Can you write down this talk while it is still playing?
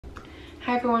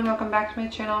Hi everyone, welcome back to my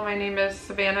channel. My name is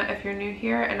Savannah if you're new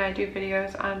here, and I do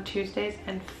videos on Tuesdays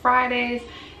and Fridays.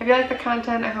 If you like the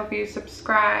content, I hope you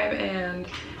subscribe and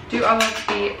do all of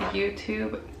the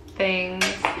YouTube things.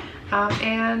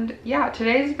 And yeah,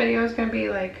 today's video is going to be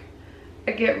like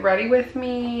a get ready with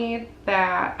me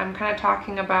that I'm kind of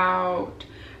talking about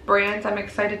brands I'm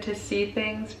excited to see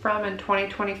things from in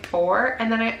 2024.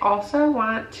 And then I also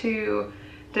want to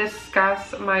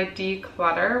discuss my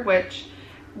declutter, which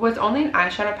was only an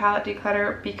eyeshadow palette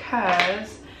declutter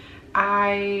because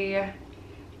eyeshadow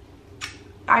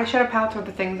palettes are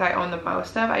the things I own the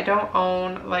most of. I don't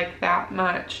own like that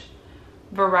much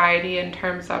variety in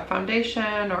terms of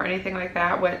foundation or anything like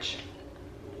that, which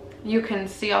you can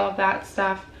see all of that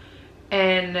stuff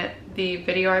in the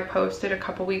video I posted a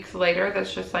couple weeks later.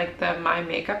 That's just like the My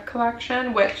Makeup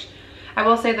collection, which I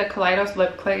will say the Kaleidos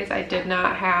lip clays I did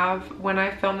not have when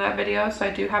I filmed that video, so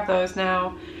I do have those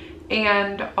now.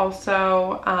 And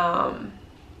also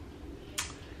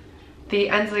the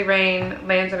Ensley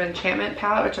Lands of Enchantment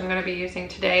palette, which I'm going to be using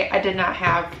today, I did not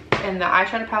have in the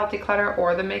eyeshadow palette declutter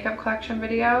or the makeup collection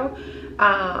video.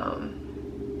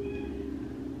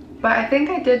 But I think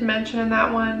I did mention in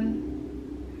that one,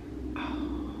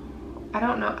 I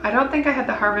don't know, I don't think I had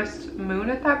the Harvest Moon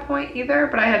at that point either,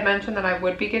 but I had mentioned that I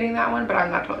would be getting that one, but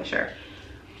I'm not totally sure.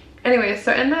 Anyways,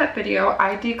 so in that video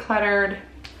I decluttered,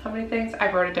 how many things?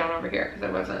 I wrote it down over here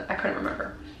because I couldn't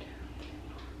remember.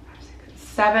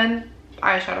 7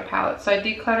 eyeshadow palettes. So I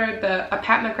decluttered a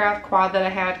Pat McGrath quad that I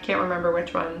had, can't remember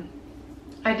which one.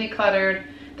 I decluttered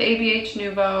the ABH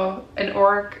Nouveau, an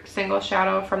Auric single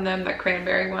shadow from them, the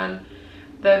cranberry one.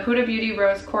 The Huda Beauty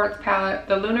Rose Quartz palette,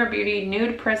 the Lunar Beauty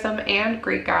Nude Prism and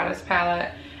Greek Goddess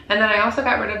palette. And then I also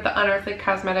got rid of the Unearthly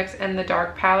Cosmetics in the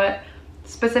dark palette,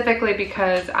 specifically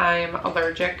because I'm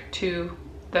allergic to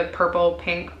the purple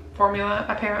pink formula,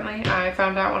 apparently. I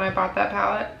found out when I bought that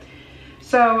palette.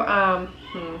 So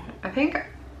I think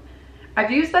I've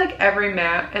used like every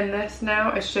matte in this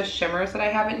now. It's just shimmers that I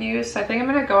haven't used. So I think I'm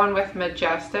gonna go in with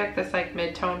Majestic, this like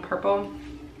mid-tone purple,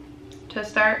 to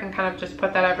start, and kind of just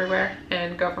put that everywhere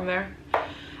and go from there.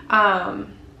 So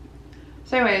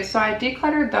anyways, so I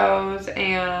decluttered those,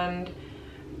 and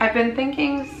I've been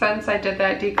thinking since I did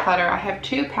that declutter, I have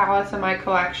 2 palettes in my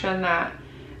collection that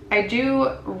I do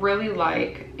really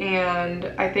like, and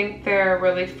I think they're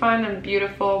really fun and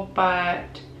beautiful,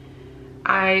 but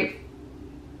I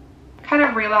kind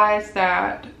of realized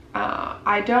that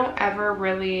I don't ever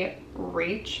really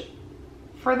reach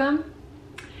for them.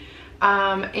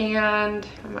 And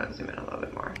I'm gonna zoom in a little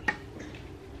bit more.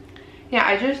 Yeah,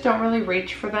 I just don't really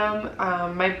reach for them.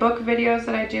 My book videos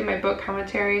that I do, my book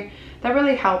commentary, that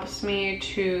really helps me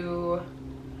to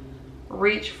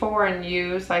reach for and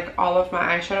use like all of my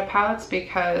eyeshadow palettes,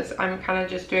 because I'm kind of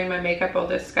just doing my makeup while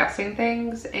discussing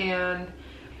things, and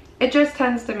it just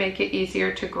tends to make it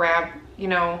easier to grab, you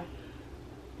know,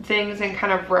 things and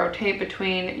kind of rotate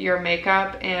between your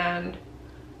makeup and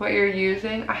what you're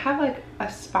using. I have like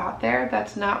a spot there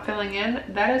that's not filling in.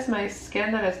 That is my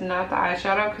skin, that is not the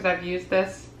eyeshadow, because I've used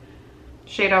this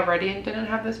shade already and didn't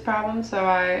have this problem. So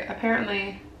I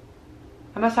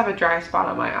must have a dry spot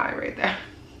on my eye right there.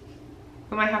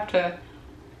 We might have to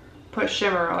put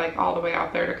shimmer like all the way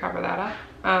out there to cover that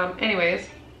up. Anyways,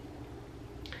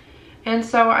 and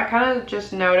so I kind of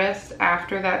just noticed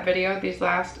after that video these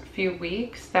last few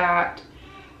weeks that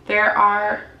there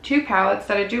are 2 palettes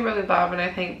that I do really love, and I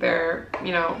think they're,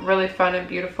 you know, really fun and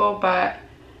beautiful, but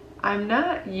I'm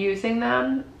not using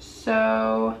them,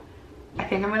 so I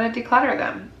think I'm going to declutter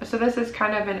them. So this is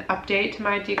kind of an update to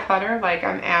my declutter, like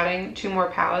I'm adding 2 more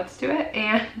palettes to it,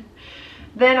 and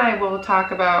then I will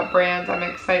talk about brands I'm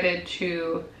excited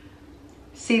to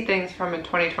see things from in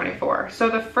 2024. So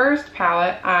the first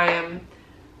palette I am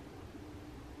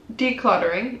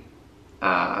decluttering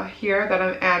here, that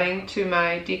I'm adding to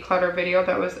my declutter video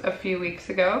that was a few weeks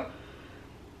ago,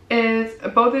 is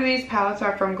both of these palettes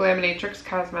are from Glaminatrix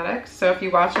Cosmetics. So if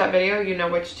you watch that video, you know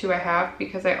which 2 I have,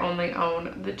 because I only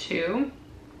own the 2.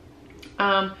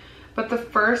 But the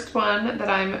first one that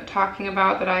I'm talking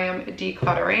about that I am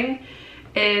decluttering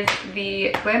is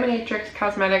the Glaminatrix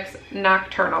Cosmetics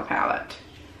Nocturnal palette.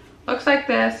 Looks like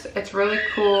this. It's really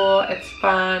cool. It's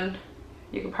fun.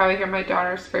 You can probably hear my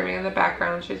daughter screaming in the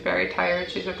background. She's very tired.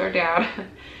 She's with her dad.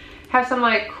 Have some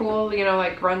like cool, you know,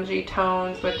 like grungy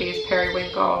tones with these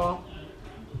periwinkle,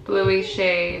 bluey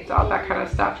shades, all that kind of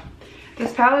stuff.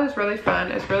 This palette is really fun.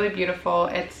 It's really beautiful.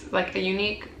 It's like a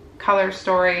unique color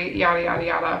story, yada, yada,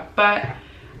 yada. But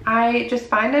I just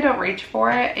find I don't reach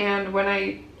for it. And when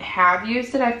I have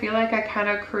used it, I feel like I kind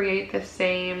of create the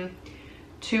same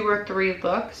 2 or 3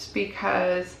 looks,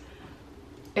 because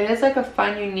it is like a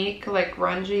fun, unique, like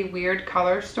grungy, weird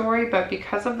color story, but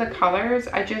because of the colors,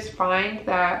 I just find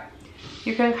that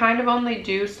you can kind of only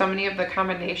do so many of the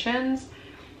combinations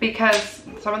because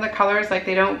some of the colors, like,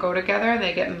 they don't go together and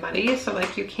they get muddy, so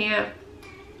like you can't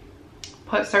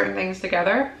put certain things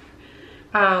together.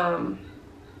 And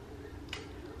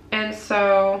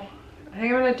so I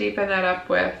think I'm gonna deepen that up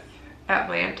with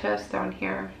Atlantis down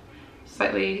here,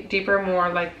 slightly deeper, more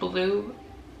like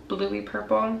bluey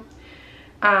purple.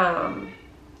 And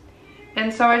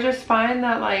so I just find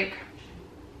that, like,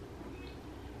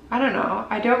 I don't know,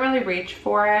 I don't really reach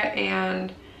for it,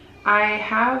 and I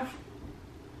have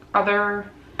other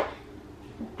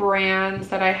brands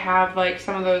that I have like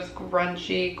some of those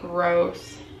grungy,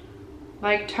 gross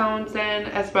like tones in,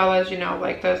 as well as, you know,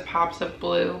 like those pops of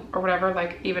blue or whatever,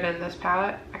 like even in this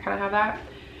palette I kind of have that.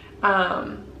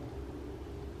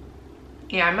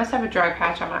 Yeah, I must have a dry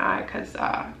patch on my eye because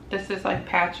this is like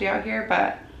patchy out here,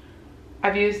 but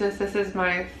I've used this. This is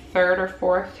my 3rd or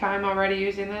 4th time already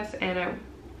using this, and it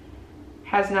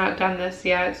has not done this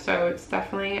yet, so it's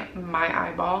definitely my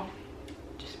eyeball.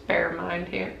 Just bear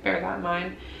that in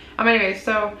mind. Anyway,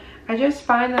 so I just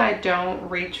find that I don't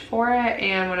reach for it,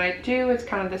 and when I do, it's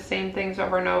kind of the same things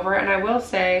over and over. And I will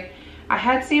say, I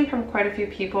had seen from quite a few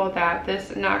people that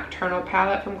this Nocturnal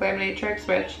palette from Glaminatrix,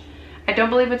 which I don't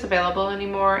believe it's available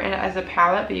anymore and as a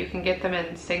palette, but you can get them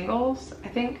in singles, I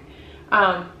think.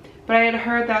 But I had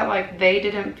heard that like they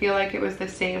didn't feel like it was the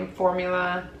same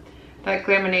formula that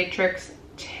Glaminatrix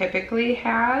typically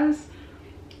has.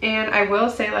 And I will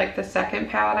say, like, the second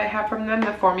palette I have from them,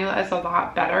 the formula is a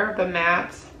lot better. The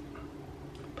mattes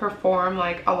perform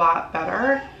like a lot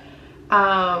better.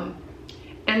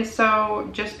 And so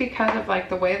just because of like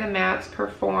the way the mattes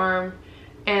perform,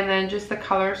 and then just the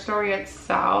color story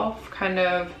itself kind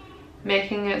of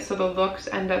making it so the looks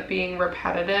end up being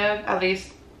repetitive, at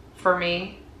least for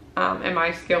me, in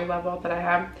my skill level that I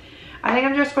have, I think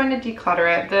I'm just going to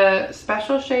declutter it. The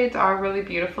special shades are really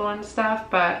beautiful and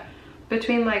stuff, but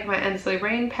between like my Ensley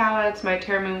Rain palettes, my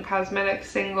Nomad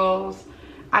Cosmetics singles,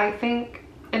 I think,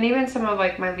 and even some of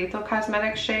like my Lethal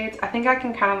Cosmetics shades, I think I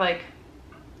can kind of like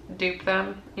dupe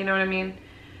them, you know what I mean?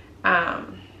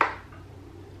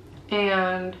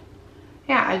 And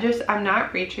yeah, I'm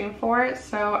not reaching for it,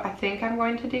 so I think I'm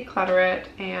going to declutter it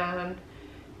and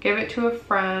give it to a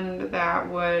friend that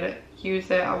would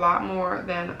use it a lot more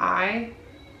than I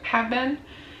have been,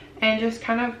 and just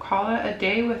kind of call it a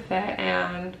day with it.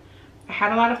 And I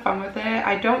had a lot of fun with it.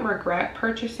 I don't regret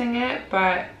purchasing it,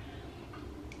 but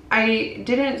I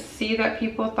didn't see that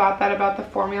people thought that about the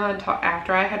formula until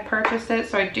after I had purchased it.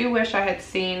 So I do wish I had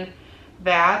seen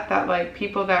that like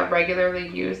people that regularly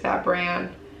use that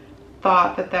brand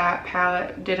thought that that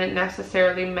palette didn't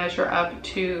necessarily measure up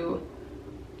to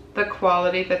the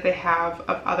quality that they have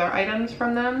of other items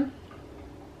from them.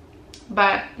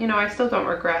 But, you know, I still don't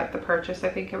regret the purchase. I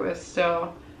think it's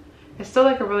still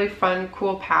like a really fun,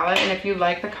 cool palette. And if you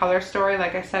like the color story,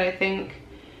 like I said, I think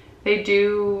they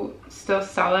do still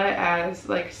sell it as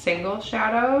like single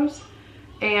shadows.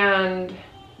 And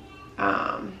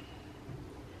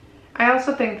I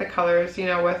also think the colors, you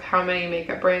know, with how many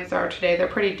makeup brands there are today, they're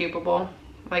pretty dupeable.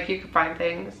 Like, you can find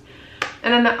things.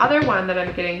 And then the other one that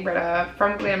I'm getting rid of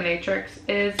from Glaminatrix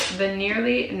is the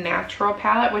Nearly Natural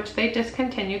palette, which they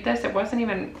discontinued this. It wasn't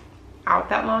even out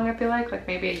that long, I feel like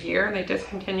maybe a year, and they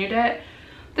discontinued it.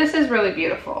 This is really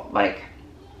beautiful. Like,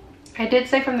 I did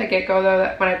say from the get-go though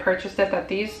that when I purchased it that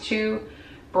these two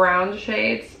brown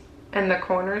shades in the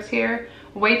corners here,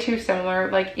 way too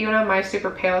similar. Like, even on my super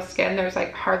pale skin, there's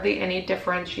like hardly any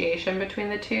differentiation between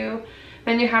the two.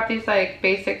 Then you have these like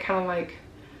basic kind of like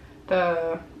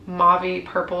the mauvey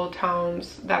purple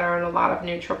tones that are in a lot of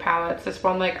neutral palettes. This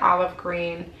one like olive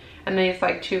green, and these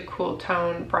like two cool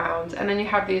tone browns, and then you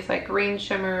have these like green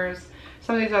shimmers,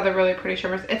 some of these other really pretty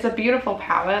shimmers. It's a beautiful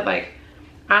palette. Like,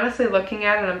 honestly, looking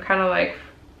at it, I'm kind of like,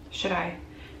 should I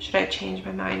change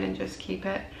my mind and just keep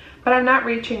it? But I'm not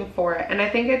reaching for it, and I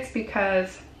think it's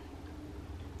because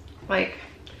like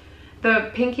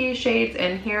the pinky shades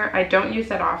in here, I don't use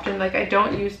that often. Like, I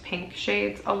don't use pink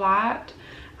shades a lot.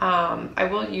 I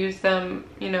will use them,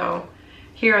 you know,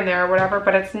 here and there or whatever,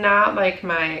 but it's not like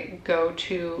my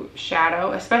go-to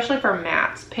shadow, especially for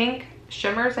mattes. Pink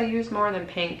shimmers I use more than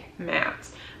pink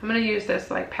mattes. I'm going to use this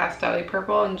like pastel-y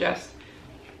purple and just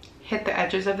hit the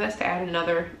edges of this to add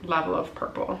another level of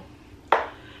purple.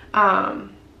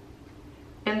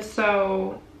 And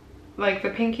so like the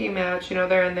pinky mattes, you know,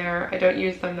 they're in there. I don't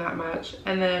use them that much.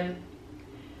 And then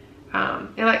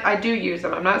and like I do use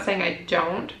them. I'm not saying I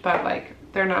don't, but like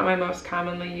they're not my most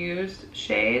commonly used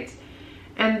shades.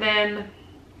 And then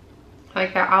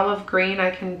Like that olive green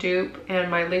I can dupe in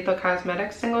my Lethal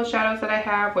Cosmetics single shadows that I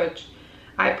have, which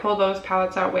I pull those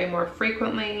palettes out way more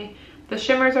frequently. The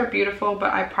shimmers are beautiful,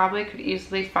 but I probably could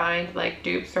easily find like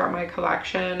dupes throughout my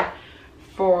collection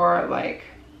for like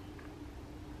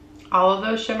all of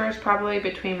those shimmers, probably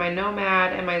between my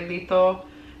Nomad and my Lethal.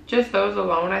 Just those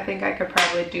alone, I think I could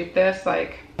probably dupe this.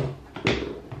 Like,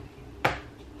 I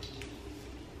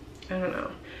don't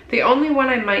know. The only one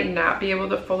I might not be able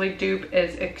to fully dupe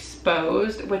is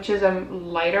Exposed, which is a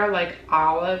lighter, like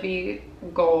olive-y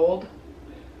gold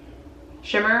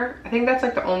shimmer. I think that's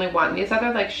like the only one. These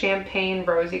other like champagne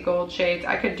rosy gold shades,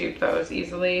 I could dupe those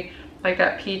easily. Like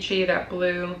that peachy, that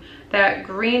blue. That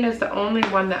green is the only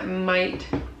one that might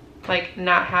like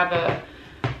not have a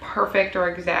perfect or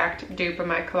exact dupe in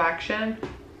my collection.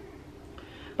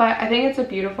 But I think it's a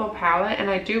beautiful palette and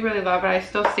I do really love it. I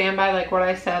still stand by like what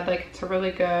I said, like it's a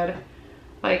really good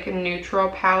like neutral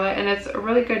palette, and it's a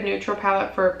really good neutral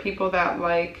palette for people that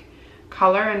like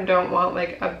color and don't want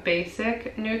like a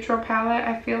basic neutral palette,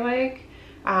 I feel like,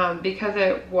 because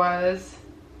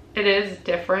it is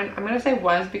different. I'm gonna say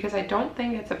was because I don't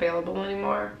think it's available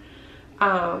anymore.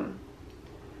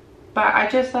 But I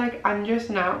just like, I'm just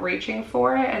not reaching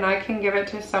for it, and I can give it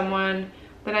to someone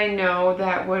that I know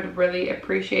that would really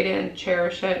appreciate it and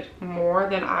cherish it more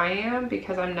than I am,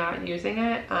 because I'm not using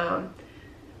it. I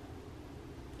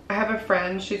have a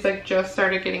friend, she's like just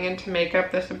started getting into makeup.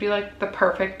 This would be like the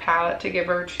perfect palette to give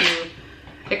her to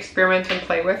experiment and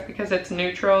play with, because it's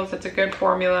neutrals, it's a good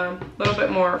formula, a little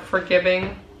bit more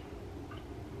forgiving,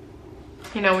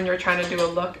 you know, when you're trying to do a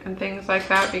look and things like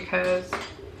that, because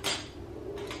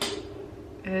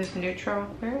it is neutral.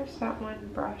 Where is that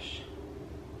one brush?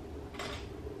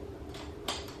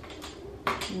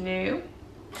 No.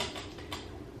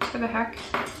 Where the heck?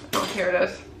 Oh, here it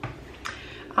is.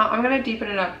 I'm going to deepen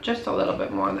it up just a little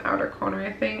bit more in the outer corner,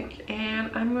 I think. And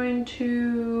I'm going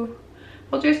to,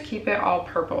 we'll just keep it all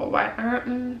purple. Why?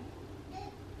 I'm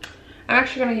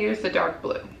actually going to use the dark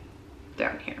blue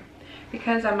down here,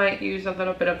 because I might use a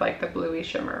little bit of like the bluey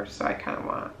shimmer. So I kind of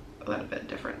want a little bit of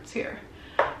difference here.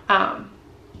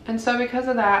 And so because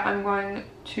of that, I'm going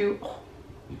to,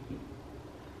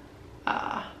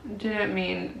 didn't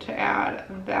mean to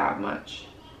add that much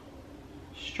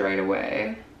straight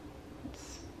away.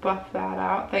 Let's buff that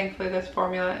out. Thankfully this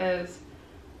formula is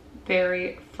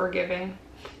very forgiving.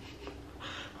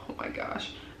 Oh my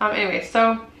gosh. Anyway,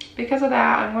 so because of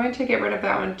that, I'm going to get rid of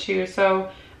that one too. So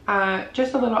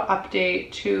just a little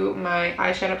update to my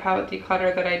eyeshadow palette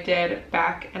declutter that I did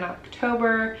back in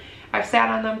October. I've sat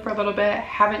on them for a little bit,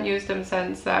 haven't used them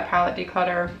since that palette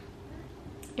declutter,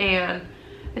 and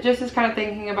it just is kind of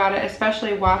thinking about it,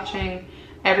 especially watching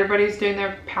everybody's doing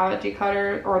their palette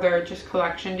declutter or their just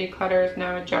collection declutters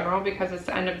now in general, because it's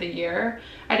the end of the year.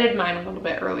 I did mine a little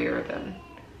bit earlier than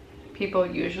people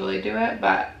usually do it,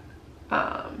 but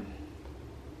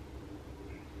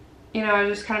you know, I've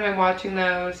just kind of been watching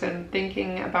those and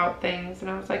thinking about things, and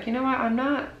I was like, you know what, I'm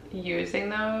not using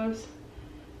those.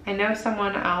 I know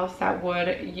someone else that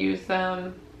would use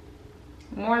them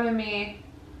more than me.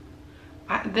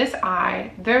 This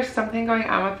eye, there's something going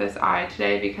on with this eye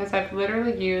today, because I've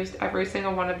literally used every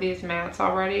single one of these mattes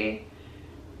already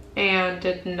and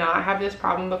did not have this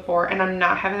problem before, and I'm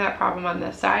not having that problem on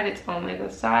this side, it's only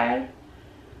this side.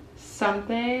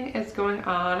 Something is going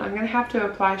on. I'm gonna have to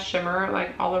apply shimmer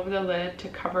like all over the lid to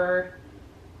cover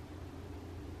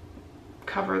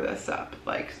this up.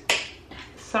 Like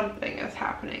something is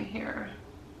happening here.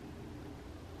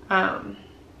 But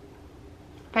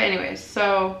anyways,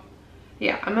 so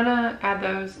yeah, I'm gonna add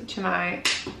those to my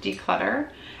declutter,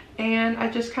 and I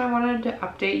just kind of wanted to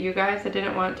update you guys. I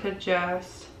didn't want to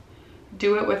just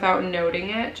do it without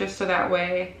noting it, just so that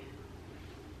way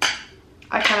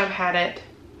I kind of had it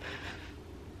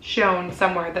shown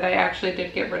somewhere that I actually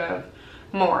did get rid of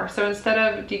more. So instead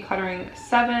of decluttering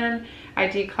 7, I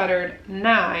decluttered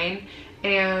 9,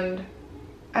 and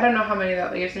I don't know how many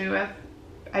that leaves me with.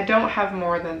 I don't have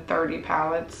more than 30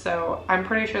 palettes, so I'm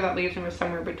pretty sure that leaves me with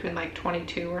somewhere between like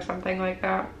 22 or something like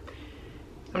that.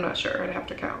 I'm not sure, I'd have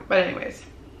to count. But anyways,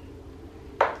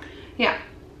 yeah.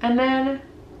 And then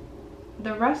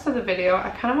the rest of the video,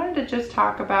 I kind of wanted to just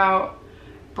talk about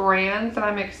brands that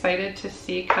I'm excited to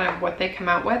see kind of what they come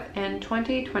out with in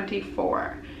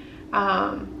 2024.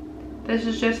 This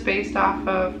is just based off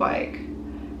of like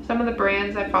some of the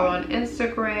brands I follow on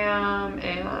Instagram,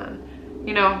 and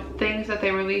you know, things that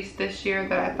they released this year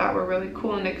that I thought were really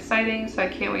cool and exciting. So I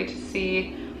can't wait to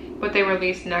see what they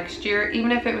release next year,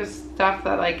 even if it was stuff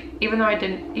that like, even if I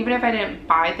didn't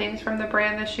buy things from the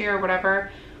brand this year or whatever,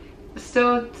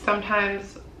 still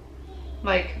sometimes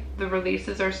like the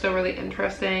releases are still really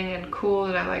interesting and cool,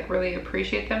 and I like really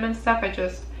appreciate them and stuff. I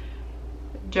just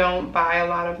don't buy a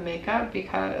lot of makeup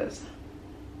because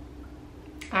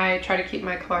I try to keep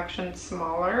my collection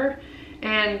smaller,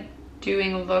 and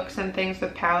doing looks and things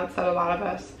with palettes that a lot of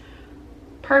us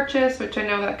purchase, which I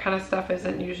know that kind of stuff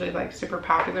isn't usually like super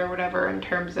popular or whatever in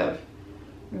terms of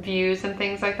views and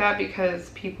things like that,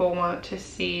 because people want to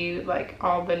see like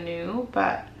all the new,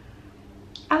 but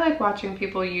I like watching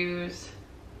people use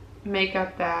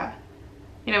makeup that,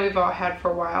 you know, we've all had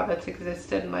for a while that's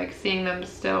existed, and like seeing them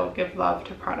still give love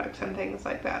to products and things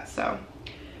like that. So,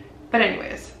 but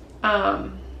anyways,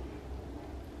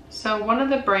 so one of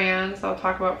the brands I'll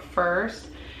talk about first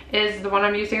is the one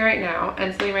I'm using right now,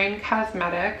 Ensley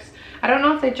Cosmetics. I don't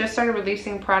know if they just started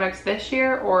releasing products this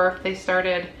year or if they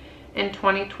started in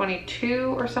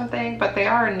 2022 or something, but they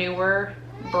are a newer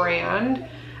brand.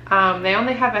 They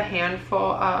only have a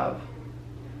handful of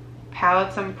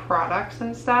palettes and products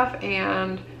and stuff,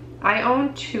 and I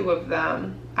own 2 of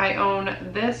them. I own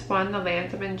this one, the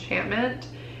Lands of Enchantment,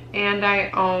 and I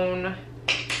own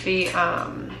the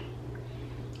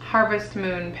Harvest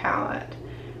Moon palette.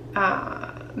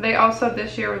 They also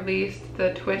this year released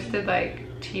the Twisted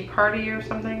like Tea Party or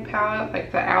something palette,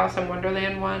 like the Alice in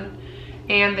Wonderland one,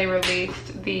 and they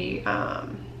released the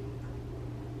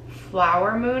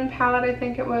Flower Moon palette, I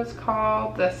think it was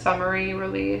called, the summery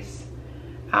release.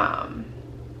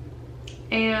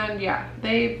 And yeah,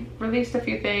 they've released a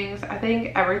few things. I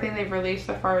think everything they've released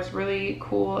so far is really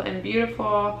cool and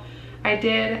beautiful. I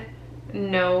did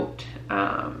note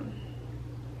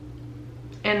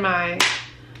in my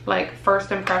like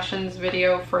first impressions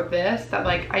video for this that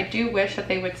like I do wish that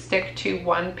they would stick to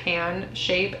one pan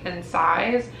shape and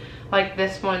size. Like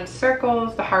this one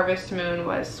circles, the Harvest Moon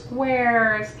was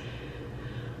squares,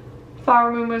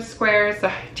 Flower Moon was squares,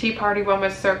 the Tea Party one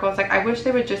was circles. Like I wish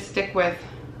they would just stick with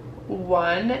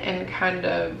one and kind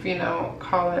of, you know,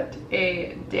 call it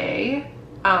a day.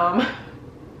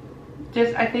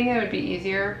 Just I think it would be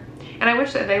easier, and I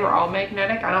wish that they were all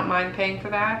magnetic. I don't mind paying for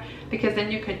that, because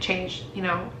then you could change, you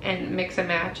know, and mix and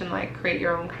match and like create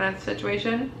your own kind of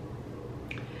situation.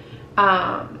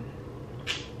 I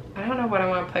don't know what I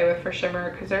want to play with for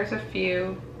shimmer, because there's a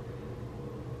few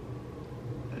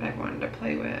that I wanted to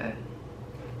play with.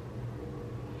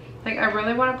 Like I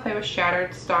really want to play with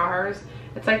Shattered Stars.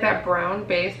 It's like that brown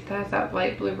base that has that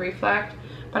light blue reflect,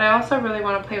 but I also really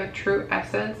want to play with True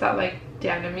Essence, that like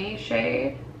denim-y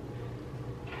shade.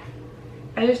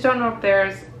 I just don't know if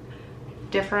there's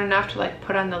different enough to like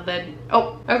put on the lid.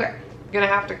 Oh, okay. I'm gonna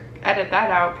have to edit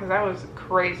that out because that was a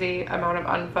crazy amount of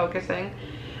unfocusing.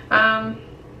 I'm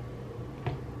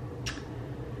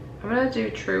gonna do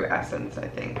True Essence, I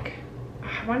think.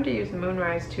 I wanted to use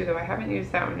Moonrise too, though. I haven't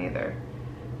used that one either.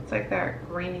 It's like that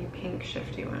greeny pink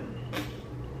shifty one.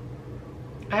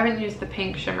 I haven't used the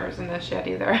pink shimmers in this yet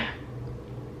either.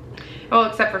 Well,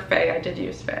 except for Faye. I did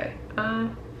use Faye.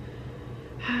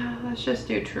 Let's just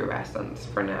do True Essence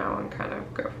for now and kind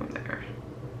of go from there.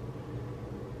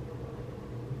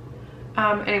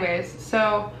 Anyways,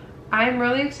 so I'm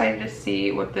really excited to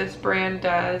see what this brand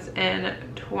does in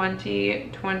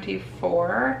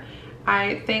 2024.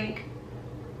 I think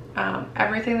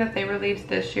everything that they released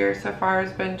this year so far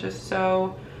has been just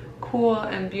so cool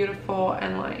and beautiful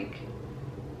and like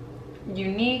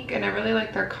unique, and I really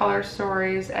like their color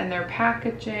stories and their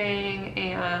packaging,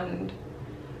 and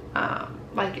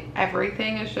like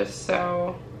everything is just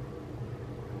so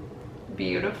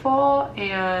beautiful,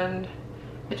 and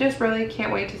I just really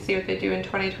can't wait to see what they do in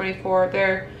 2024.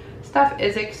 Their stuff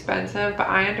is expensive, but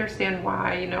I understand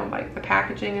why. You know, like the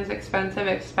packaging is expensive,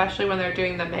 especially when they're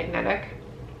doing the magnetic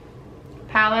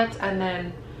palettes, and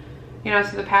then, you know,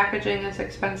 so the packaging is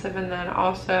expensive, and then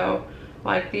also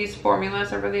like these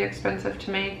formulas are really expensive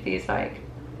to make. These like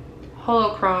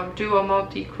holochrome, dual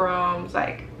multi-chromes,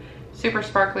 like super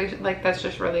sparkly, like that's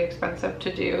just really expensive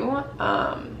to do.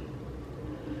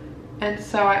 And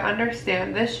so I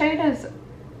understand this shade is,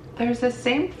 there's the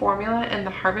same formula in the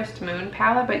Harvest Moon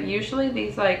palette, but usually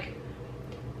these like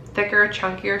thicker,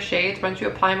 chunkier shades, once you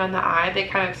apply them on the eye, they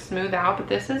kind of smooth out, but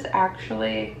this is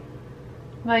actually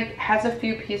like has a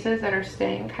few pieces that are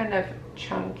staying kind of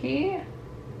chunky.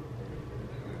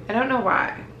 I don't know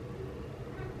why.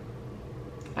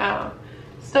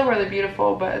 Still really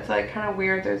beautiful, but it's like kind of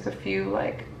weird. There's a few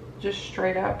like just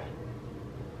straight up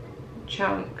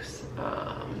chunks.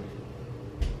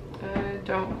 I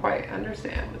don't quite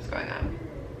understand what's going on.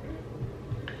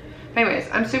 Anyways,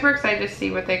 I'm super excited to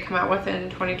see what they come out with in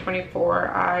 2024.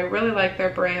 I really like their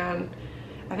brand.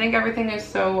 I think everything is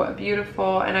so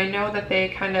beautiful, and I know that they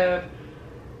kind of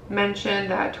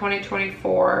mentioned that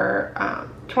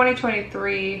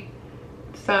 2023,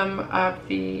 some of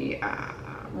the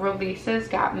releases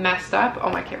got messed up. Oh,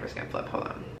 my camera's gonna flip, hold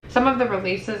on. Some of the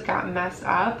releases got messed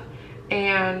up,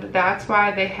 and that's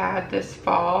why they had this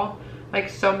fall like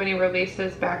so many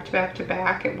releases back to back to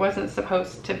back. It wasn't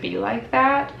supposed to be like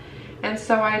that. And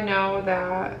so I know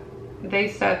that they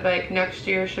said like next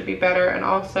year should be better, and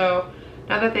also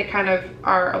now that they kind of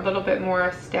are a little bit more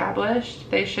established,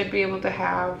 they should be able to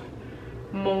have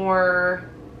more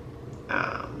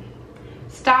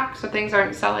stock, so things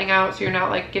aren't selling out, so you're not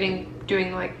like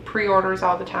doing like pre-orders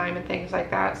all the time and things like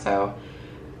that. So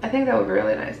I think that would be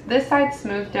really nice. This side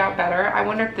smoothed out better. I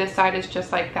wonder if this side is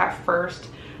just like that first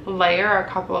layer. A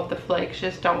couple of the flakes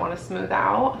just don't want to smooth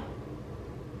out.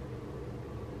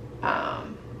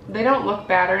 They don't look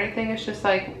bad or anything. It's just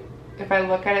like if I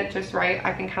look at it just right,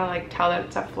 I can kind of like tell that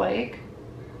it's a flake.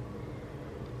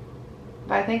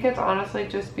 But I think it's honestly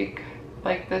just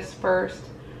like this first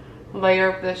layer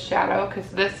of this shadow, because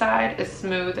this side is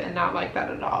smooth and not like that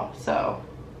at all. So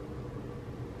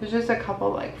there's just a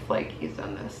couple like flakies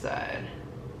on this side,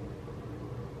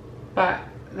 but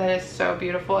that is so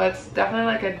beautiful. It's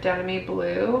definitely like a denim-y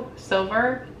blue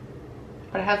silver,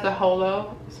 but it has the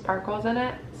holo sparkles in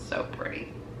it. So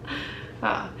pretty.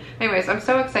 Anyways, I'm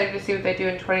so excited to see what they do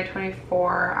in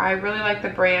 2024. I really like the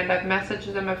brand. I've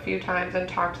messaged them a few times and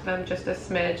talked to them just a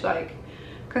smidge, like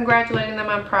congratulating them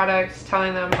on products,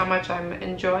 telling them how much I'm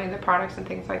enjoying the products and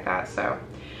things like that. So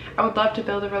I would love to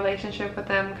build a relationship with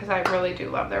them, because I really do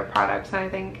love their products, and I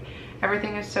think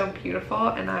everything is so beautiful,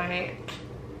 and I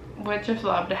would just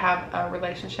love to have a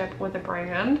relationship with a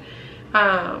brand.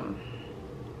 I'm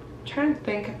trying to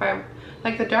think if I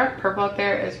like the dark purple up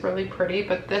there is really pretty,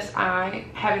 but this eye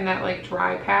having that like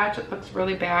dry patch, it looks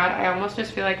really bad. I almost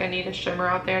just feel like I need a shimmer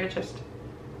out there to just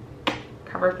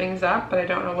cover things up, but I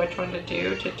don't know which one to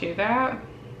do that.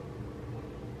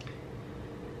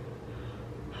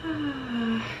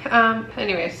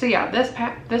 Anyway, so yeah,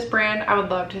 this brand, I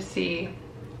would love to see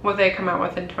what they come out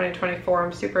with in 2024.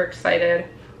 I'm super excited.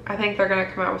 I think they're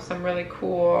gonna come out with some really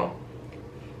cool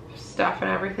stuff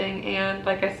and everything, and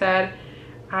like I said,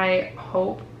 I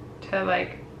hope to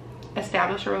like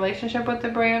establish a relationship with the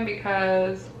brand,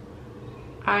 because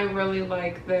I really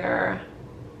like their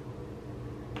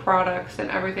products and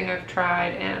everything I've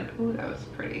tried. And ooh, that was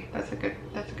pretty. That's a good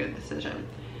decision.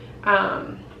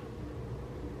 I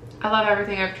love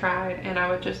everything I've tried, and I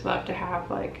would just love to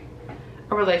have like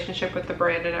a relationship with the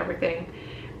brand and everything.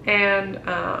 And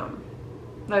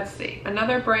let's see,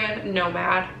 another brand,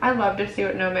 Nomad. I love to see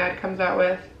what Nomad comes out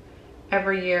with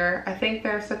every year. I think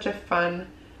they're such a fun,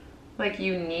 like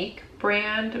unique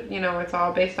brand. You know, it's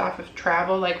all based off of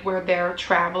travel, like where they're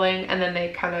traveling, and then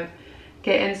they kind of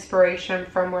get inspiration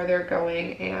from where they're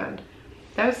going. And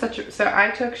that was so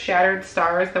I took Shattered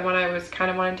Stars, the one I was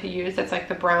kind of wanting to use. It's like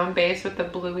the brown base with the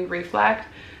bluey reflect,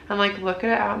 and like look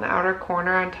at it out in the outer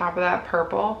corner on top of that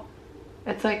purple.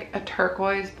 It's like a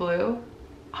turquoise blue.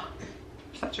 Oh,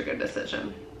 such a good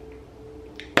decision.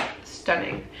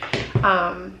 Stunning.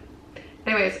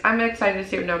 Anyways, I'm excited to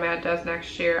see what Nomad does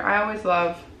next year. I always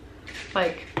love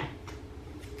like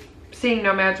seeing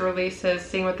Nomad's releases,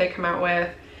 seeing what they come out with.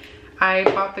 I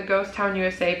bought the Ghost Town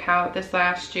USA palette this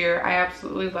last year. I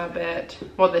absolutely love it.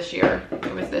 Well, this year.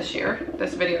 It was this year.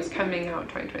 This video is coming out in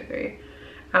 2023.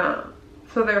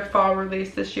 So their fall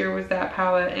release this year was that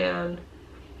palette, and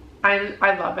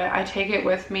I love it. I take it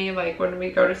with me like when we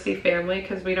go to see family,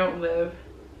 because we don't live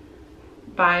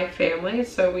by family,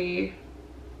 so we,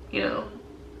 you know,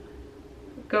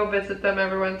 go visit them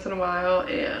every once in a while,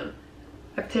 and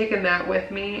I've taken that with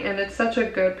me, and it's such a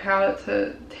good palette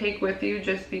to take with you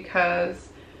just because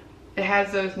it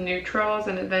has those neutrals,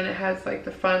 and then it has like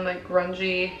the fun like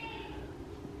grungy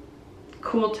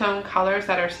cool tone colors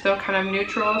that are still kind of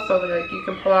neutral, so that like you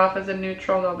can pull off as a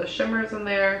neutral, and all the shimmers in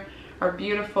there are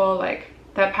beautiful. Like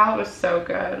that palette was so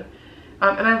good.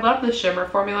 And I love the shimmer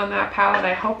formula in that palette.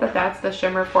 I hope that that's the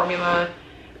shimmer formula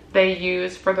they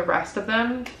use for the rest of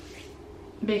them,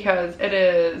 because it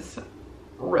is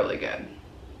really good.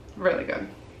 Really good.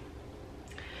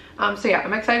 So yeah,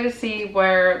 I'm excited to see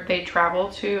where they travel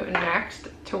to next,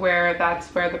 to where that's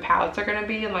where the palettes are going to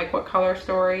be, and like what color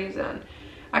stories. And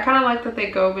I kind of like that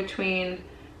they go between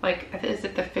like, is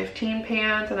it the 15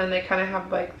 pans, and then they kind of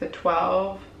have like the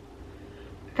 12.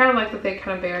 I kind of like that they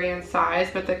kind of vary in size,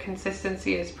 but the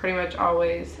consistency is pretty much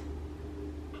always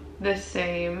the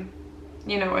same.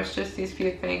 You know, it's just these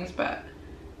few things, but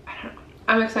I don't know.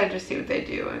 I'm excited to see what they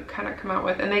do and kind of come out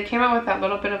with. And they came out with that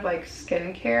little bit of like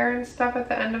skincare and stuff at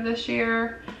the end of this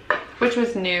year, which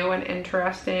was new and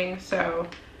interesting. So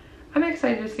I'm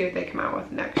excited to see what they come out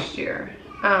with next year.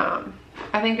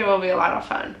 I think it will be a lot of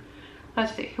fun.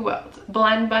 Let's see, who else?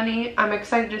 Blend Bunny. I'm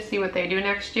excited to see what they do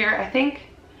next year. I think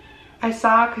I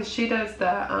saw, because she does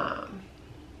the,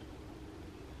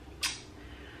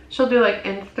 she'll do like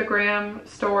Instagram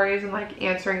stories and like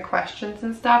answering questions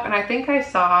and stuff. And I think I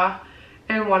saw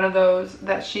in one of those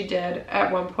that she did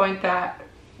at one point that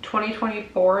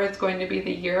 2024 is going to be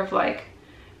the year of like,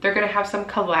 they're going to have some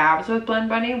collabs with Blend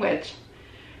Bunny, which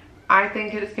I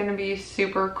think it's going to be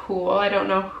super cool. I don't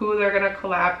know who they're going to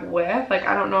collab with. Like,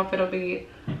 I don't know if it'll be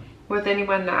with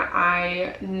anyone that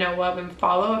I know of and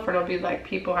follow, if it'll be like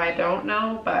people I don't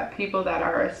know, but people that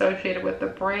are associated with the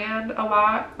brand a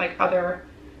lot, like other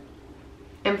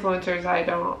influencers I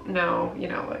don't know, you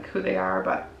know, like who they are.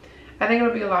 But I think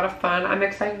it'll be a lot of fun. I'm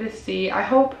excited to see. I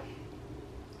hope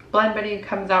Blend Bunny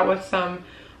comes out with some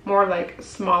more like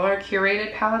smaller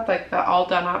curated palettes, like the All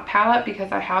Done Up palette,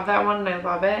 because I have that one and I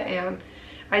love it. And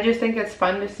I just think it's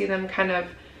fun to see them kind of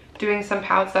doing some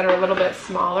palettes that are a little bit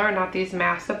smaller, not these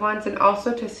massive ones. And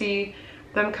also to see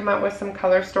them come out with some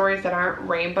color stories that aren't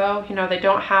rainbow. You know, they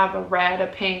don't have a red, a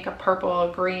pink, a purple,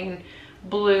 a green,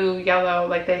 blue, yellow.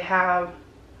 Like, they have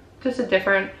just a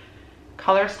different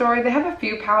color story. They have a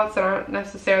few palettes that aren't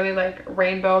necessarily like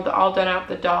rainbow. The All Done Up,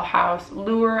 the Dollhouse,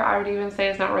 Lure, I would even say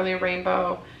is not really a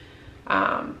rainbow.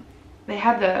 They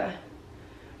had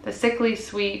the Sickly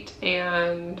Sweet,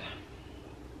 and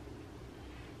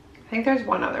I think there's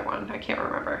one other one, I can't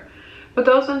remember. But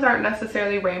those ones aren't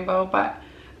necessarily rainbow, but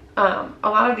a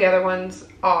lot of the other ones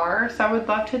are. So I would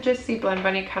love to just see Blend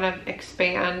Bunny kind of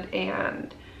expand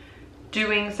and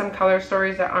doing some color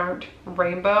stories that aren't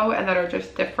rainbow and that are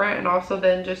just different, and also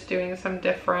then just doing some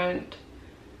different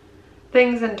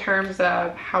things in terms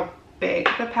of how big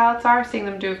the palettes are, seeing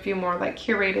them do a few more like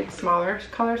curated smaller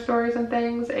color stories and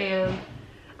things. And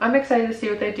I'm excited to see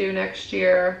what they do next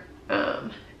year,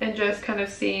 and just kind of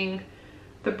seeing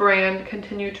the brand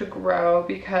continue to grow,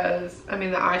 because I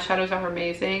mean the eyeshadows are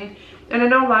amazing. And I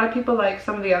know a lot of people like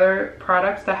some of the other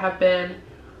products that have been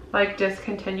like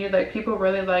discontinued. Like, people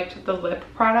really liked the lip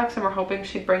products and were hoping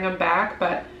she'd bring them back,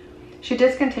 but she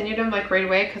discontinued them like right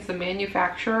away because the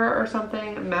manufacturer or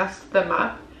something messed them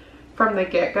up from the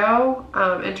get-go,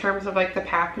 in terms of like the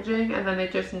packaging, and then they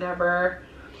just never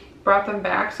brought them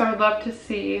back. So I would love to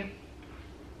see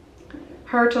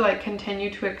her to like continue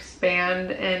to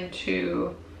expand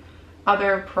into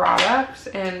other products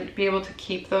and be able to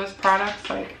keep those products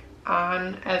like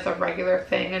on as a regular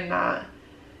thing and not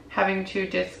having to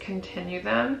discontinue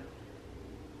them.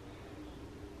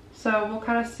 So we'll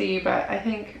kind of see, but I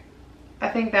think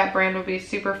that brand will be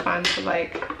super fun to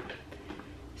like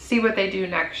see what they do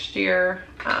next year.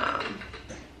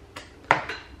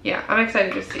 Yeah, I'm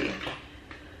excited to see.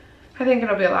 I think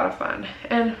it'll be a lot of fun.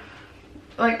 And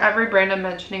like every brand I'm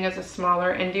mentioning is a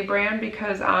smaller indie brand,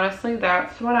 because honestly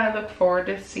that's what I look forward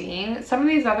to seeing. Some of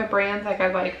these other brands, like I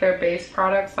like their base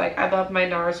products. Like I love my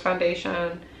Nars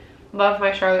foundation, love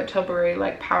my Charlotte Tilbury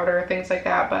like powder, things like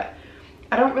that, but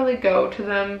I don't really go to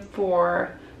them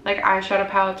for like eyeshadow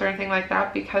palettes or anything like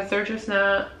that, because they're just,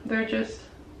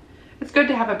 it's good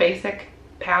to have a basic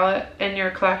palette in your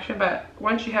collection, but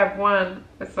once you have one,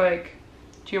 it's like,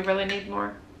 do you really need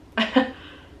more?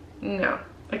 No.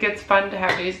 Like, it's fun to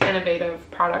have these innovative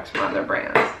products from other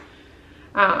brands.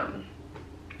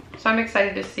 So I'm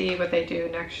excited to see what they do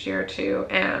next year too.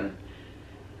 And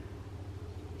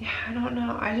yeah, I don't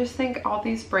know. I just think all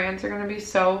these brands are going to be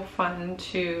so fun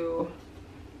to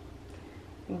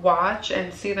watch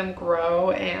and see them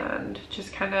grow, and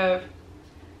just kind of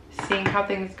seeing how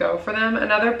things go for them.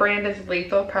 Another brand is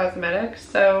Lethal Cosmetics.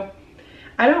 So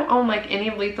I don't own like any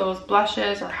of Lethal's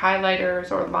blushes or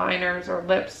highlighters or liners or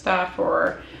lip stuff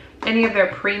or any of their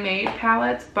pre-made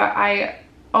palettes, but I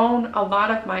own a lot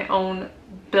of my own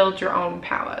build your own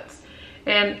palettes,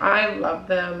 and I love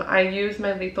them. I use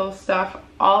my Lethal stuff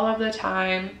all of the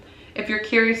time. If you're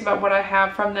curious about what I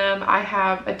have from them, I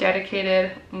have a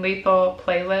dedicated Lethal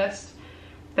playlist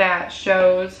that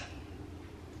shows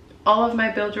all of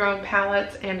my build your own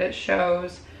palettes, and it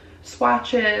shows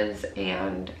swatches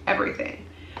and everything.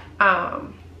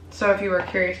 So if you were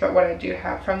curious about what I do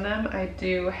have from them, I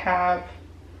do have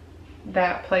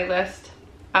that playlist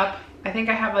up. I think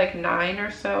I have like 9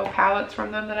 or so palettes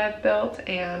from them that I've built,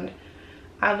 and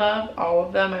I love all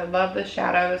of them. I love the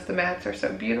shadows. The mattes are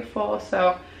so beautiful.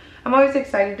 So I'm always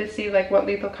excited to see like what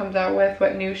Lethal comes out with,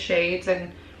 what new shades.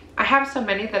 And I have so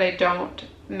many that I don't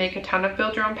make a ton of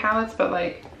build your own palettes, but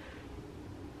like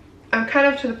I'm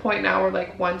kind of to the point now where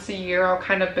like once a year I'll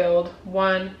kind of build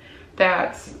one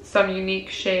that's some unique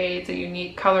shades, a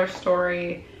unique color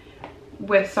story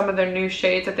with some of their new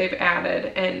shades that they've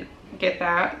added, and get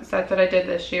that. So that's what I did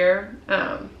this year.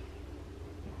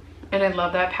 And I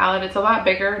love that palette. It's a lot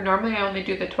bigger. Normally I only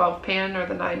do the 12 pan or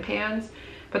the 9 pans,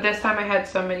 but this time I had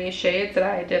so many shades that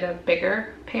I did a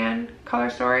bigger pan color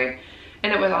story,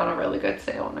 and it was on a really good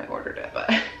sale and I ordered it. But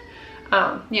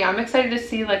yeah, I'm excited to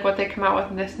see like what they come out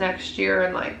with this next year,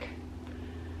 and like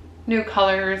new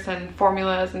colors and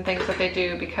formulas and things that they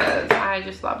do, because I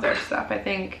just love their stuff. I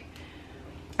think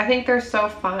they're so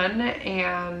fun,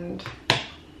 and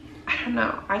I don't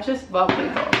know, I just love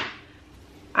Lethal.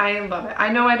 I love it.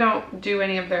 I know I don't do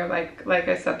any of their like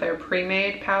I said, their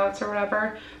pre-made palettes or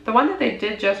whatever. The one that they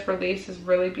did just release is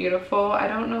really beautiful. I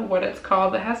don't know what it's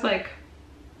called. It has like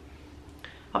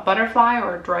a butterfly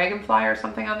or a dragonfly or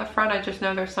something on the front. I just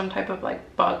know there's some type of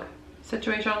like bug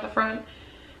situation on the front.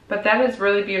 But that is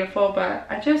really beautiful. But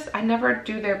I never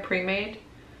do their pre-made.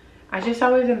 I just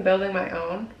always am building my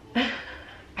own.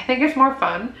 I think it's more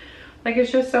fun. Like,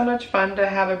 it's just so much fun to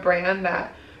have a brand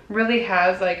that really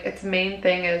has like its main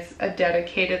thing is a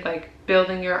dedicated like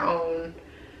building your own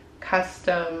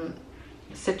custom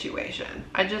situation.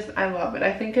 I love it.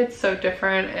 I think it's so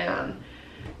different, and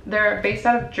they're based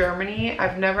out of Germany.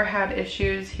 I've never had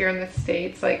issues here in the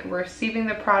States like receiving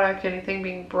the product, anything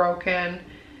being broken,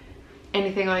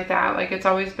 anything like that. Like, it's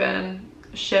always been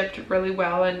shipped really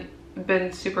well and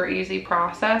been super easy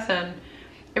process, and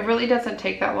it really doesn't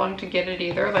take that long to get it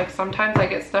either. Like, sometimes I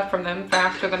get stuff from them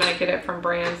faster than I get it from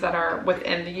brands that are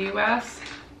within the US.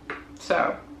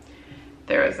 So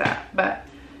there is that. But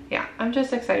yeah, I'm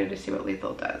just excited to see what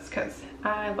Lethal does, because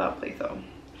I love Lethal.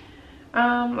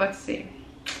 Let's see.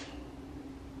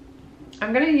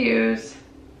 I'm gonna use,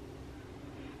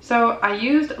 so I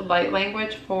used Light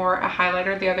Language for a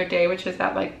highlighter the other day, which is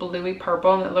that like bluey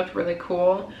purple, and it looked really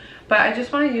cool. But I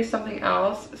just want to use something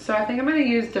else. So I think I'm going to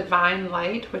use Divine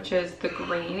Light, which is the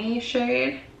greeny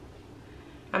shade.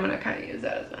 I'm going to kind of use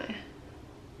that as my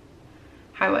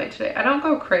highlight today. I don't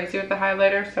go crazy with the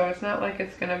highlighter, so it's not like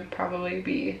it's going to probably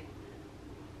be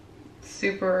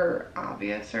super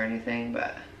obvious or anything.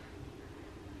 But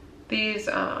these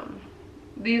are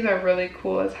really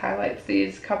cool as highlights.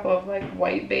 These couple of like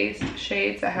white based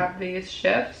shades that have these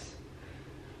shifts.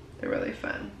 They're really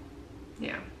fun.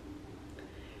 Yeah.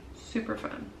 Super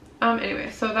fun. Anyway,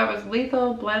 so that was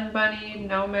Lethal, Blend Bunny,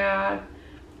 Nomad,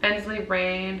 Ensley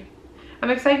Rain. I'm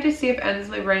excited to see if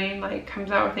Ensley Rain like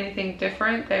comes out with anything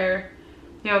different. They're,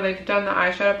 you know, they've done the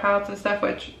eyeshadow palettes and stuff,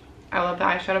 which I love the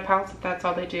eyeshadow palettes. If that's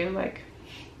all they do, like,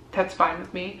 that's fine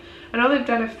with me. I know they've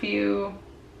done a few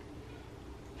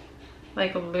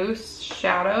like loose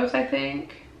shadows, I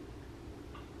think,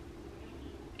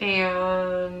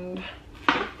 and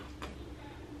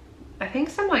I think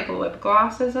some like lip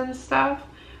glosses and stuff,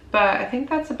 but I think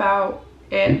that's about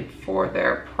it for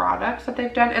their products that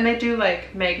they've done. And they do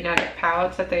like magnetic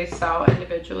palettes that they sell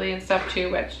individually and stuff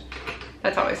too, which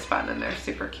that's always fun, and they're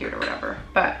super cute or whatever.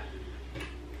 But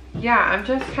yeah, I'm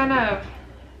just kind of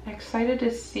excited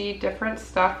to see different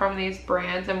stuff from these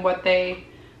brands and what they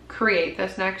create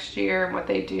this next year and what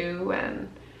they do and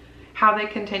how they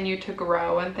continue to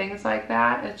grow and things like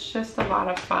that. It's just a lot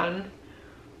of fun.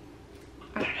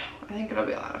 I don't know. I think it'll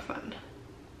be a lot of fun.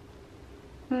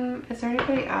 Is there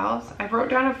anybody else? I wrote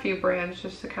down a few brands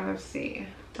just to kind of see.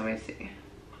 Let me see.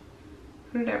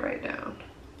 Who did I write down?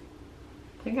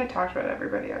 I think I talked about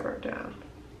everybody I wrote down.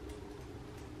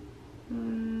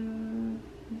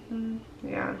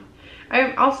 Yeah.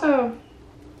 I'm also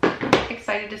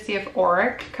excited to see if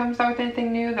Auric comes out with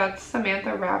anything new. That's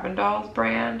Samantha Ravindall's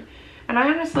brand. And I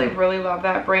honestly really love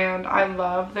that brand. I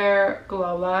love their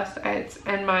Glow Lust. It's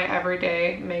in my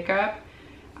everyday makeup.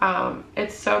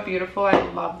 It's so beautiful. I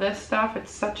love this stuff.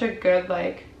 It's such a good,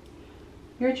 like,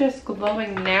 you're just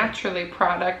glowing naturally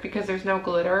product because there's no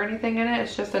glitter or anything in it.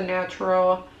 It's just a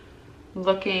natural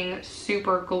looking,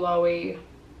 super glowy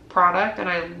product, and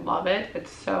I love it.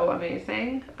 It's so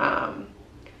amazing.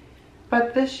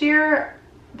 But this year,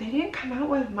 they didn't come out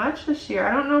with much this year.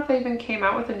 I don't know if they even came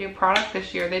out with a new product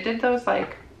this year. They did those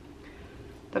like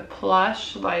the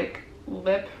plush like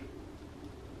lip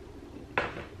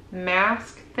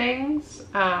mask things,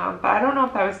 but I don't know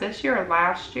if that was this year or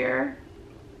last year.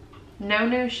 No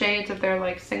new shades of their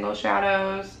like single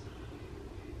shadows.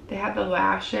 They had the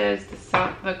lashes,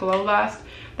 the Glow Lust.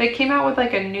 They came out with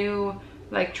like a new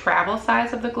like travel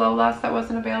size of the Glow Lust that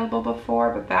wasn't available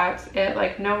before, but that's it.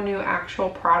 Like no new actual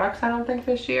products I don't think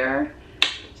this year.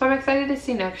 So I'm excited to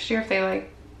see next year if they like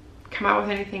come out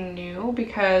with anything new,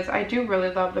 because I do really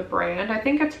love the brand. I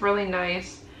think it's really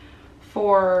nice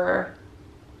for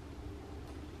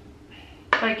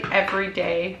like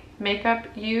everyday makeup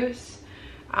use.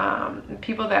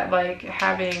 People that like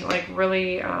having like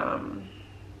really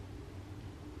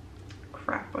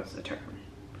crap, what's the term?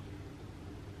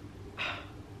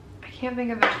 I can't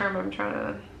think of the term I'm trying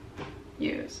to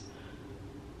use.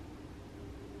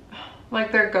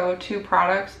 Like their go-to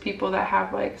products, people that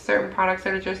have like certain products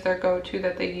that are just their go-to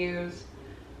that they use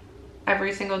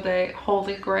every single day.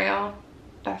 Holy Grail,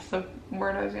 that's the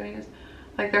word I was gonna use.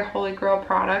 Like their Holy Grail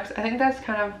products. I think that's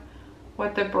kind of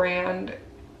what the brand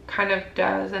kind of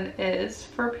does and is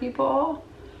for people.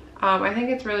 I think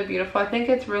it's really beautiful. I think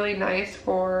it's really nice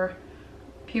for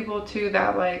people too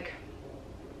that like,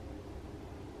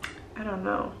 I don't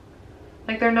know,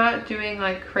 like they're not doing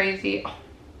like crazy,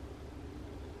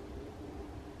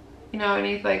 you know,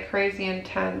 any like crazy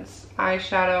intense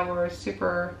eyeshadow or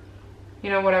super,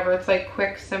 you know, whatever. It's like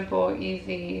quick, simple,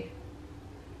 easy,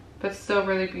 but still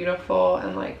really beautiful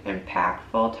and like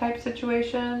impactful type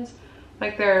situations.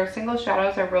 Like their single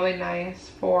shadows are really nice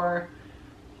for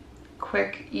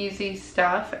quick, easy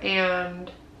stuff,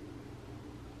 and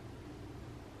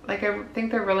like I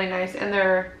think they're really nice, and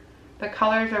the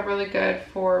colors are really good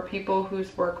for people whose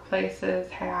workplaces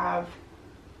have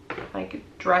like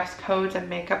dress codes and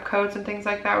makeup codes and things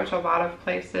like that, which a lot of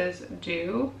places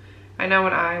do. I know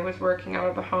when I was working out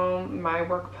of the home, my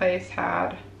workplace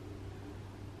had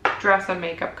dress and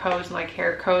makeup codes and like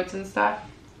hair codes and stuff.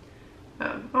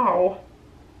 Oh,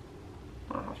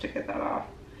 I'll have to get that off.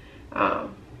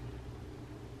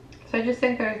 So I just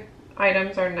think their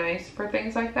items are nice for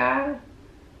things like that.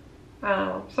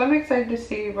 So I'm excited to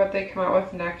see what they come out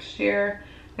with next year.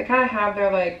 They kind of have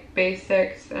their like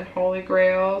basics and holy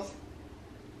grails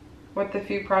with the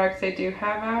few products they do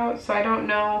have out. So I don't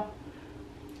know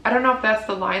if that's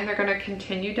the line they're going to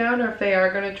continue down, or if they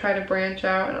are going to try to branch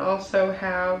out and also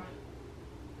have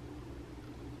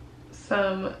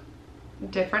some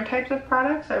different types of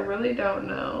products. I really don't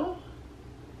know.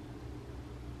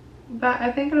 But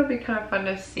I think it'll be kind of fun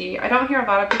to see. I don't hear a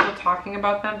lot of people talking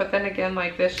about them, but then again,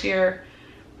 like this year,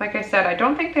 like I said, I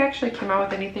don't think they actually came out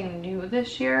with anything new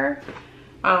this year.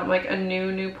 Like a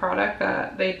new product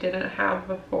that they didn't have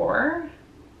before.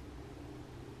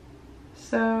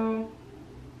 So,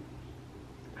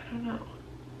 I don't know.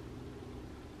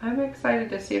 I'm excited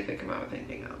to see if they come out with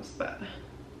anything else, but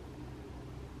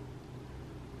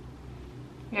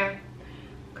yeah,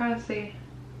 kind of see.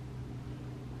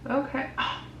 Okay.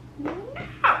 Oh, no.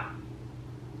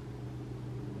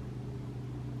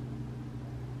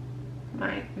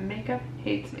 My makeup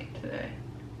hates me today.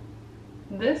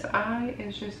 This eye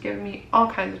is just giving me all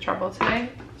kinds of trouble today.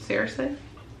 Seriously,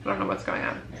 I don't know what's going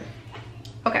on.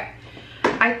 Okay,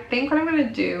 I think what I'm gonna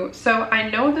do, so I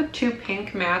know the two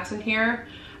pink mattes in here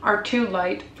are too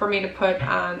light for me to put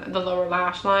on the lower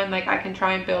lash line. Like I can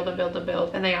try and build and build and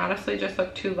build, and they honestly just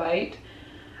look too light.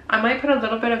 I might put a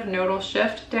little bit of nodal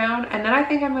shift down, and then I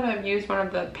think I'm gonna use one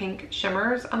of the pink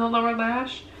shimmers on the lower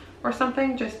lash or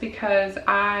something, just because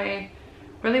I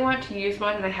really want to use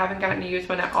one and I haven't gotten to use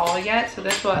one at all yet. So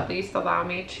this will at least allow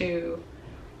me to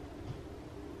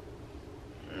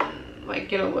like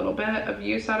get a little bit of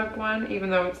use out of one,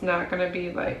 even though it's not going to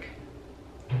be like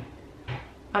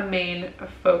a main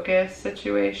focus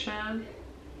situation.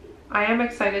 I am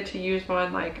excited to use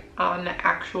one like on the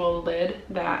actual lid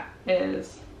that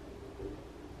is,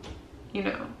 you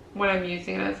know, when I'm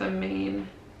using it as a main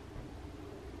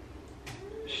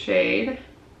shade,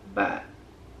 but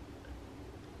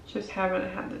just haven't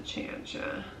had the chance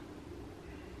yet.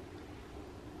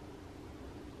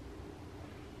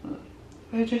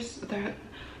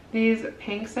 These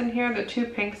pinks in here, the two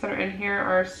pinks that are in here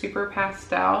are super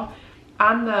pastel.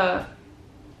 On the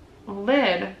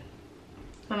lid,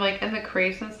 and like in the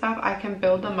crease and stuff, I can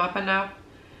build them up enough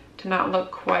to not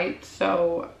look quite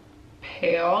so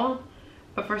pale.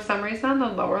 But for some reason on the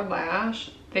lower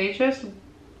lash, they just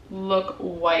look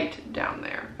white down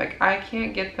there. Like I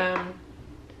can't get them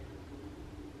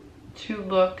to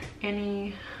look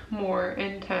any more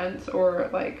intense or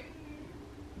like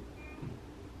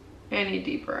any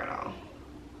deeper at all.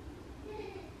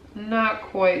 Not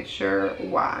quite sure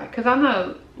why, because on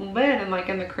the lid and like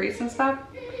in the crease and stuff,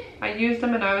 I used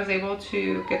them and I was able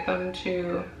to get them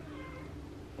to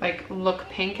like look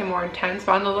pink and more intense.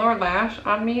 But on the lower lash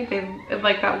on me,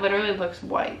 like that literally looks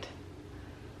white,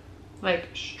 like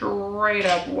straight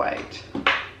up white.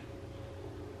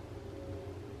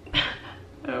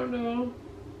 Oh no.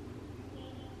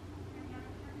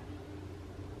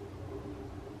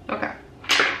 Okay,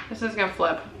 this is gonna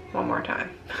flip one more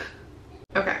time.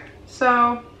 Okay,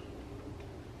 so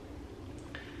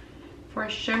for a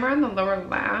shimmer on the lower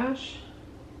lash,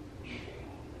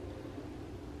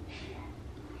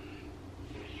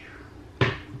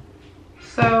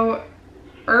 so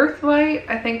Earth Light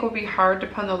I think will be hard to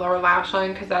put on the lower lash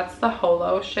line because that's the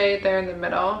holo shade there in the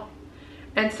middle.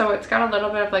 And so it's got a little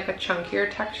bit of like a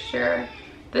chunkier texture.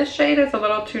 This shade is a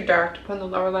little too dark to put in the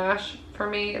lower lash for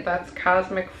me. That's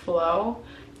Cosmic Flow.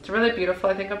 It's really beautiful.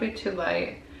 I think it'll be too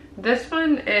light. This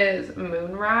one is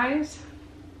Moonrise.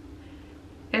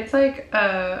 It's like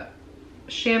a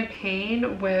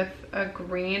champagne with a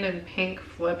green and pink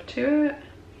flip to it.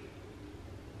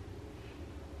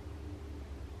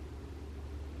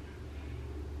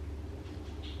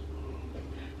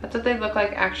 That's what they look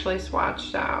like actually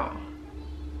swatched out.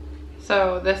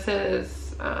 So this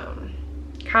is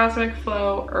Cosmic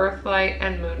Flow, Earthlight,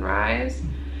 and Moonrise.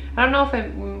 I don't know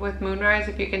if with Moonrise,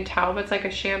 if you can tell, but it's like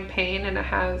a champagne and it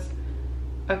has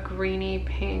a greeny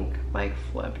pink like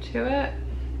flip to it.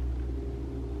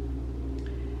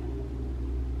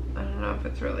 I don't know if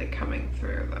it's really coming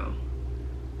through though.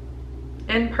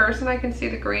 In person, I can see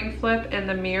the green flip. In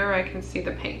the mirror, I can see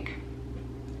the pink.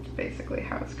 It's basically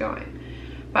how it's going.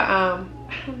 But I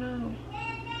don't know.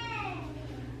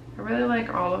 I really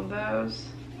like all of those.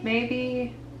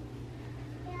 Maybe,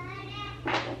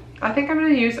 I think I'm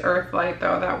gonna use Earthlight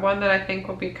though. That one that I think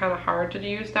will be kind of hard to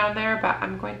use down there, but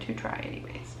I'm going to try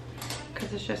anyways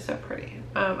because it's just so pretty.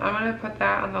 I'm gonna put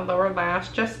that on the lower lash,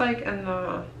 just like in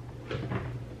the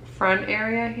front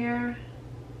area here.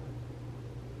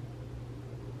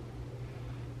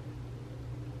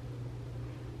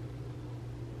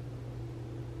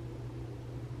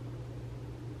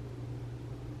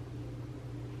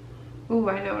 Ooh,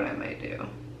 I know what I might do.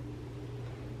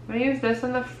 I'm gonna use this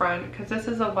in the front because this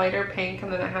is a lighter pink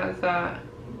and then it has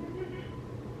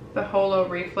the holo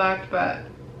reflect, but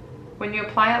when you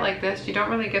apply it like this, you don't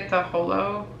really get the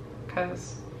holo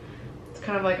because it's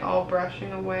kind of like all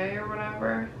brushing away or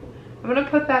whatever. I'm gonna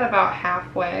put that about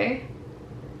halfway.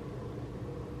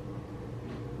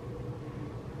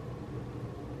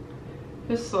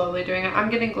 Just slowly doing it. I'm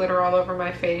getting glitter all over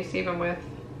my face even with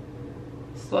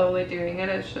slowly doing it.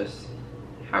 It's just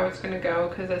how it's gonna go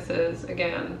because this is,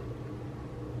 again,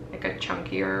 like a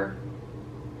chunkier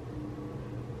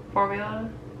formula.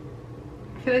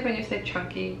 I feel like when you say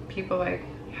chunky, people like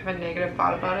have a negative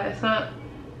thought about it. It's not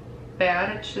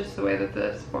bad, it's just the way that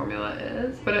this formula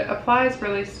is, but it applies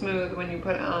really smooth when you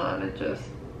put it on. It just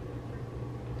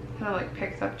kind of like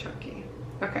picks up chunky.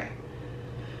 Okay,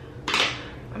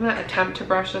 I'm gonna attempt to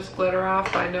brush this glitter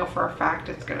off, but I know for a fact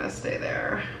it's gonna stay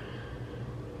there.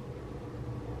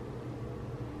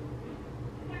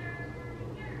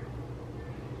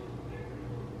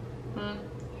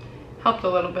 Helped a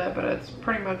little bit, but it's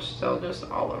pretty much still just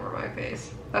all over my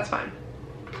face. That's fine.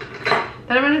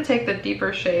 Then I'm going to take the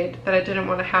deeper shade that I didn't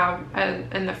want to have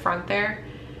in the front there,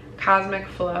 Cosmic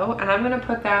Flow, and I'm going to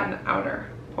put that in the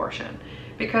outer portion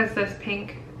because this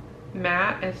pink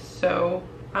matte is so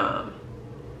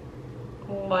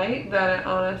light that it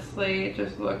honestly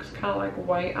just looks kind of like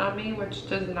white on me, which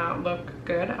does not look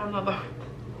good on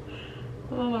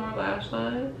the lower lash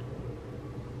line.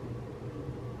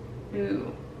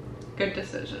 Ooh. Good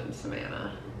decision,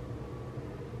 Savannah.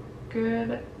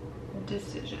 Good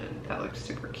decision. That looks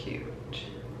super cute.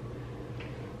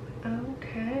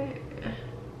 Okay.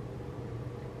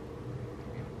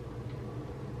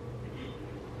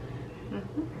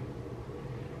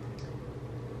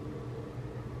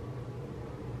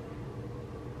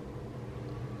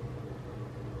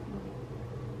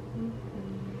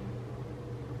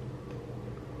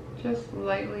 Just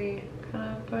lightly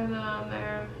kind of putting that on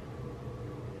there.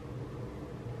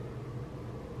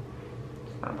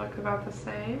 That look about the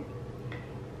same.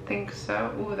 I think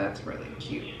so. Ooh, that's really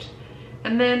cute.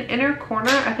 And then inner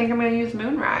corner, I think I'm going to use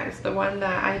Moonrise, the one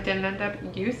that I didn't end up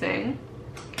using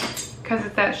because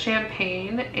it's that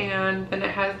champagne and then it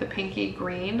has the pinky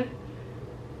green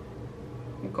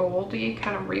goldy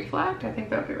kind of reflect. I think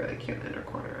that would be really cute in the inner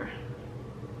corner.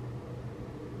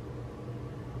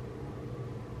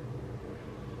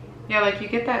 Yeah, like you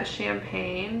get that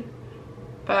champagne,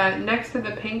 but next to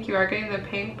the pink, you are getting the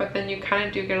pink, but then you kind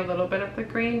of do get a little bit of the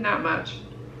green, not much.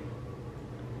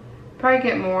 Probably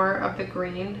get more of the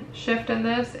green shift in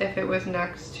this if it was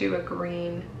next to a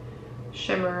green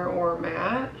shimmer or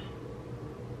matte.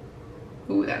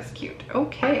 Ooh, that's cute.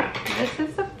 Okay, this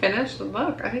is the finished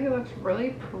look. I think it looks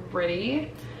really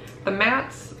pretty. The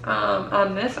mattes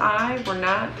on this eye were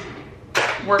not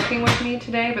working with me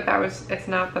today, but it's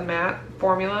not the matte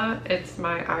formula, it's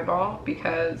my eyeball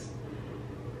because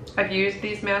I've used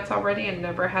these mattes already and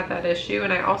never had that issue,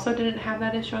 and I also didn't have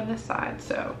that issue on this side,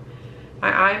 so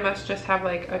my eye must just have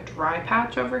like a dry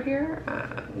patch over here.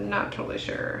 Not totally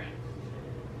sure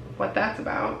what that's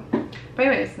about. But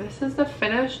anyways, this is the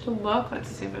finished look. Let's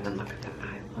zoom in and look at the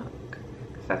eye look,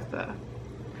 because that's the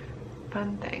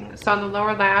fun thing. So on the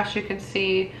lower lash, you can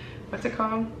see, what's it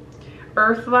called?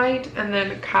 Earthlight, and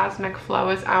then Cosmic Flow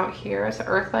is out here. So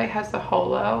Earthlight has the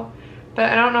holo, but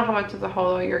I don't know how much of the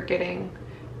holo you're getting.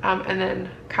 And then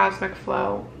Cosmic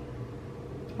Flow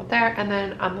there. And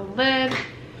then on the lid,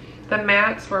 the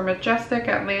mattes were Majestic,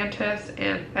 Atlantis,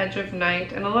 and Edge of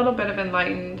Night, and a little bit of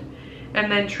Enlightened. And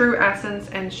then True Essence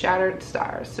and Shattered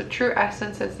Stars. So True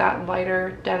Essence is that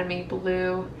lighter denim-y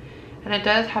blue, and it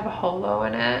does have a holo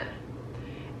in it.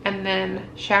 And then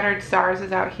Shattered Stars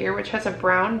is out here, which has a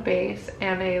brown base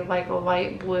and a like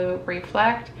light blue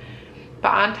reflect.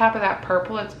 But on top of that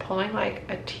purple, it's pulling like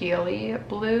a tealy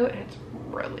blue, and it's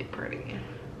really pretty.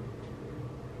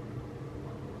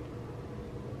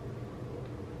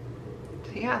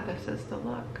 So yeah, this is the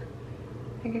look.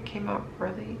 I think it came out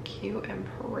really cute and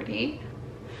pretty.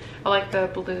 I like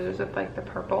the blues with like the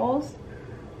purples.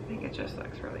 I think it just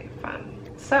looks really fun.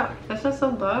 So this is the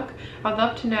look. I'd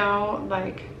love to know,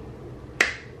 like,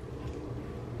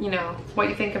 you know, what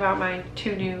you think about my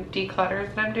 2 new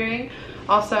declutters that I'm doing.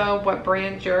 Also, what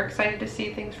brands you're excited to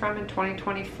see things from in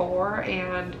 2024.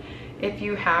 And if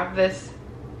you have this,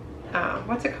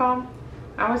 what's it called?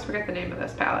 I always forget the name of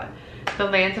this palette. The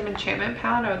Lands of Enchantment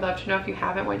palette. I would love to know if you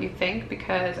have it, what you think,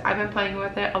 because I've been playing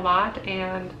with it a lot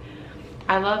and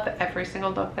I love every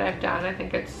single look that I've done. I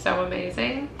think it's so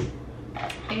amazing.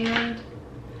 And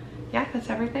yeah, that's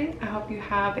everything. I hope you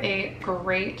have a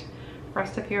great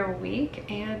rest of your week,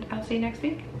 and I'll see you next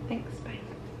week. Thanks, bye.